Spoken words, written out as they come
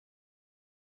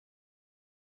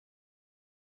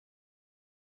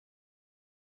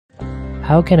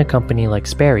How can a company like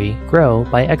Sperri grow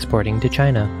by exporting to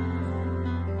China?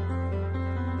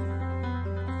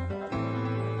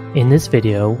 In this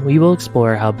video, we will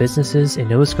explore how businesses in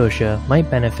Nova Scotia might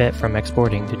benefit from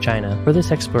exporting to China. For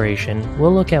this exploration,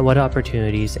 we'll look at what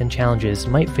opportunities and challenges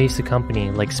might face a company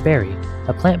like Sperri,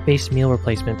 a plant-based meal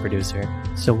replacement producer.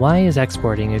 So why is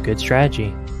exporting a good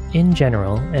strategy? In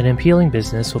general, an appealing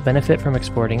business will benefit from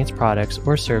exporting its products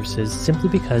or services simply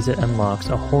because it unlocks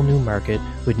a whole new market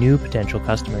with new potential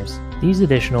customers. These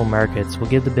additional markets will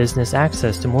give the business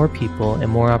access to more people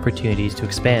and more opportunities to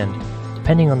expand,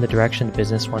 depending on the direction the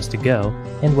business wants to go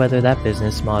and whether that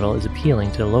business model is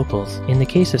appealing to the locals. In the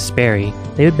case of Sperri,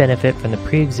 they would benefit from the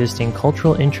pre-existing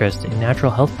cultural interest in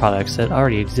natural health products that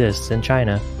already exists in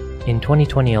China. In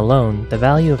 2020 alone, the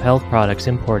value of health products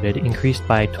imported increased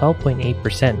by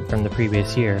 12.8% from the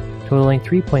previous year, totaling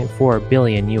 $3.4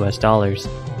 billion.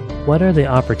 What are the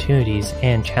opportunities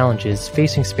and challenges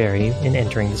facing Sperri in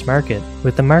entering this market?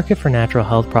 With the market for natural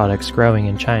health products growing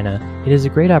in China, it is a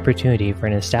great opportunity for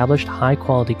an established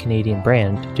high-quality Canadian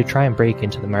brand to try and break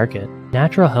into the market.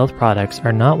 Natural health products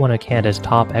are not one of Canada's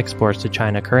top exports to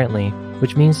China currently,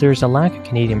 which means there is a lack of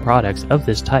Canadian products of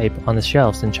this type on the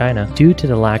shelves in China. Due to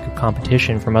the lack of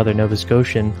competition from other Nova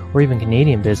Scotian or even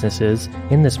Canadian businesses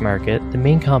in this market, the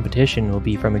main competition will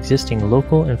be from existing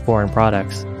local and foreign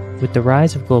products. With the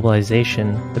rise of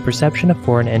globalization, the perception of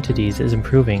foreign entities is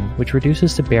improving, which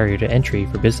reduces the barrier to entry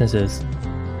for businesses.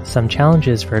 Some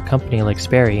challenges for a company like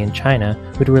Sperri in China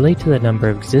would relate to the number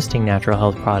of existing natural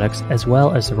health products as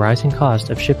well as the rising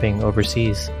cost of shipping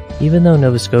overseas. Even though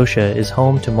Nova Scotia is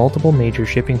home to multiple major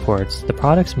shipping ports, the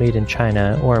products made in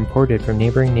China or imported from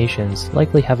neighboring nations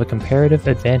likely have a comparative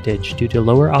advantage due to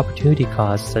lower opportunity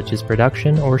costs such as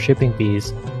production or shipping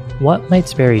fees. What might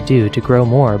Sperri do to grow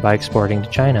more by exporting to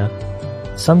China?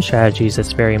 Some strategies that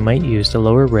Sperri might use to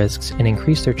lower risks and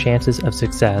increase their chances of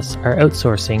success are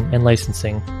outsourcing and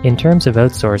licensing. In terms of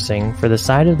outsourcing, for the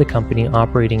side of the company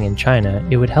operating in China,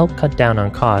 it would help cut down on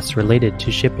costs related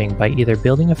to shipping by either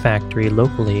building a factory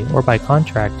locally or by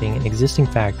contracting an existing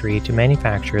factory to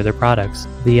manufacture their products.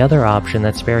 The other option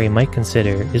that Sperri might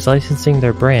consider is licensing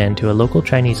their brand to a local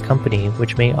Chinese company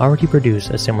which may already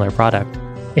produce a similar product.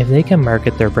 If they can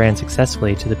market their brand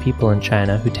successfully to the people in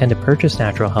China who tend to purchase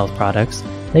natural health products,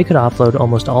 they could offload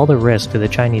almost all the risk to the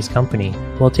Chinese company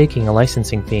while taking a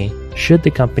licensing fee. Should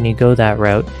the company go that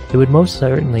route, it would most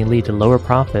certainly lead to lower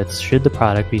profits should the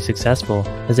product be successful,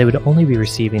 as they would only be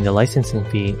receiving the licensing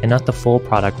fee and not the full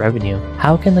product revenue.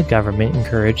 How can the government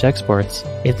encourage exports?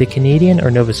 If the Canadian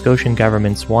or Nova Scotian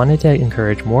governments wanted to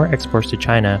encourage more exports to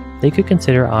China, they could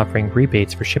consider offering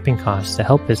rebates for shipping costs to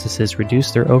help businesses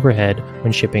reduce their overhead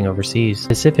when shipping overseas.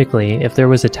 Specifically, if there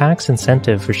was a tax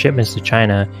incentive for shipments to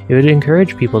China, it would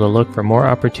encourage people to look for more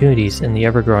opportunities in the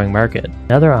ever-growing market.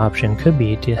 Another option could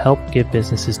be to help give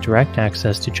businesses direct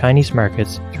access to Chinese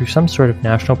markets through some sort of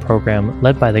national program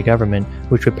led by the government,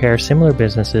 which would pair similar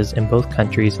businesses in both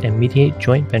countries and mediate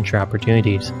joint venture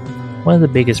opportunities. One of the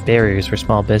biggest barriers for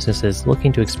small businesses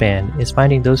looking to expand is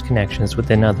finding those connections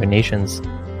within other nations.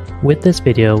 With this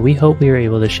video, we hope we were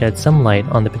able to shed some light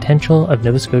on the potential of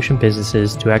Nova Scotian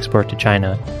businesses to export to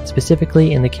China,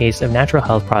 specifically in the case of natural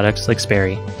health products like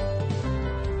Sperri.